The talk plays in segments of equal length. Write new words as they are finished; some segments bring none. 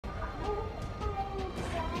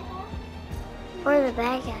Where are the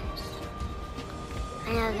bad guys? I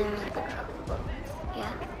know they're like,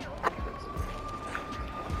 yeah.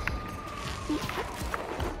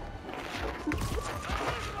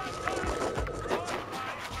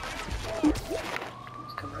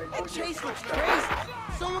 That chase looks crazy.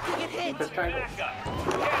 Someone could get hit. Press triangle. Can't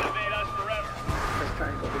evade us forever. Press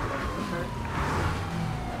triangle.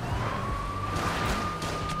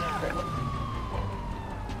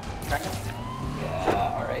 Triangle.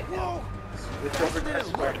 Yeah, alright. Now, switch over to press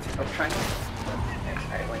square. Oh, triangle.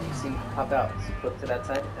 Alright, when you see pop out, flip to that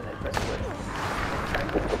side and then press square.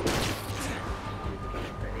 Triangle.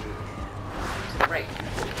 Ready. To the right.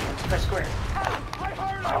 Press square.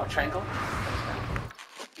 Oh, triangle.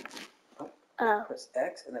 Oh. Press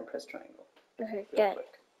X and then press triangle. Okay, Real good.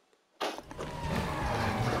 quick.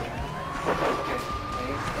 Okay,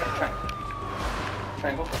 ready? Triangle.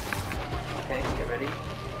 Triangle. Okay, get ready. To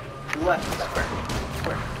the left, square.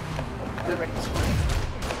 Square. To the right, square.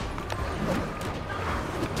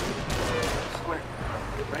 Square.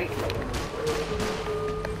 Right.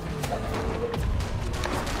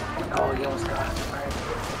 Oh, you almost got it. Alright.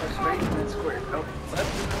 Press right and then square. Oh,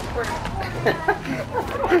 left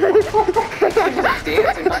and then square. Just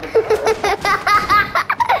dancing on the floor.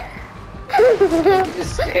 You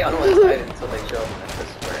just stay on one side until they show up and then press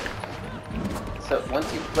square. So once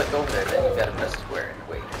you flick over there, then you gotta press square and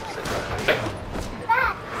wait. So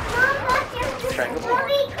triangle.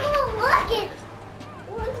 Really cool. Look it.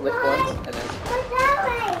 Flick once and then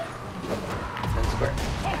square.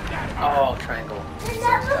 Oh, triangle.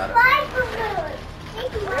 Almost got it.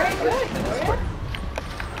 Flick and then square.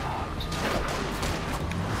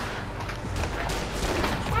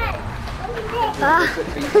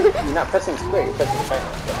 You're not pressing square, you're pressing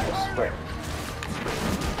triangle. Press square.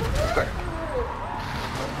 Square.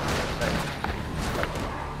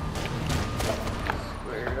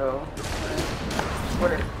 Square, go.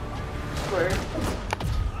 Square. Square.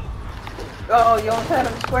 Oh, you almost had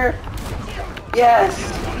him. Square. Yes!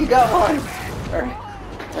 You got one! Alright.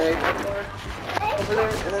 Alright, one more. Over there,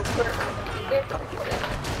 and then square.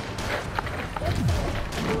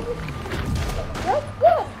 That's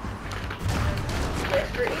good. Yes,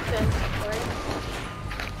 for Ethan.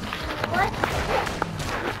 What?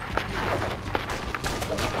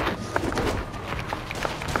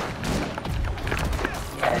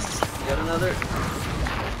 Yes! You got another.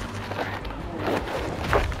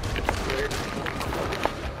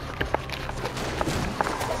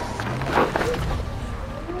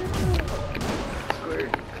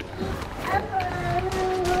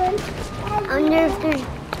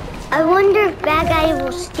 I wonder if bad guy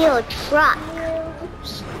will steal a truck.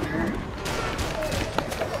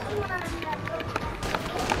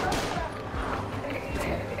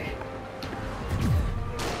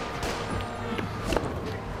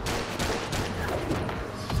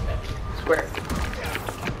 Square.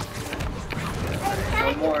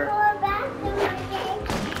 One more.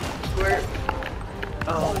 Square.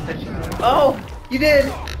 Oh, you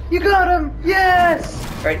did! You got him! Yes!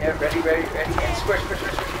 Right now, ready, and square.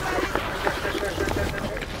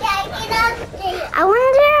 I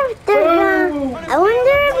wonder if they're gonna. I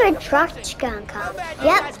wonder if a truck's gonna come.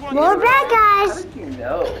 Yep, more bad How guys. did you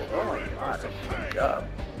know? Oh my god, good job.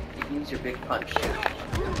 You can use your big punch.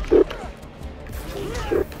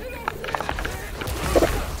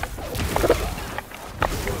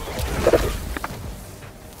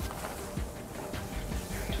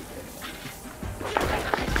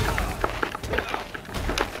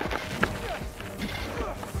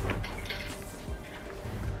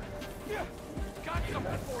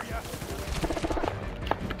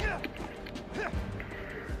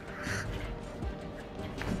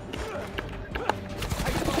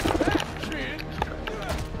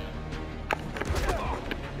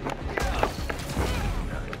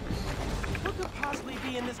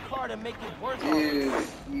 To make it worth it. Dude,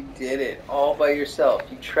 you did it all by yourself.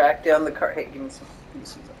 You tracked down the car. Hey, give me some.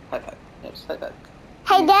 High five. No, just high five.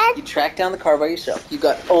 Hey, Dad. You tracked down the car by yourself. You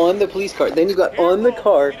got on the police car. Then you got on the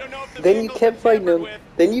car. Then you kept fighting them.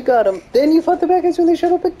 Then you got them. Then you fought the bad guys when they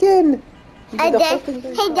showed up again. You did the whole thing by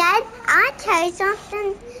yourself. Hey, Dad. I'll tell you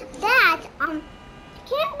something. Dad,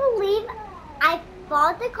 can't believe I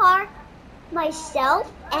bought the car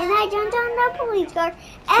myself, and I jumped on the police car, and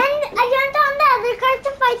I jumped on the other car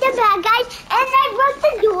to fight the bad guys, and I broke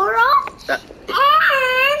the door off,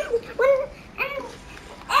 and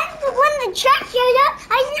when the truck showed up,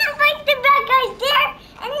 I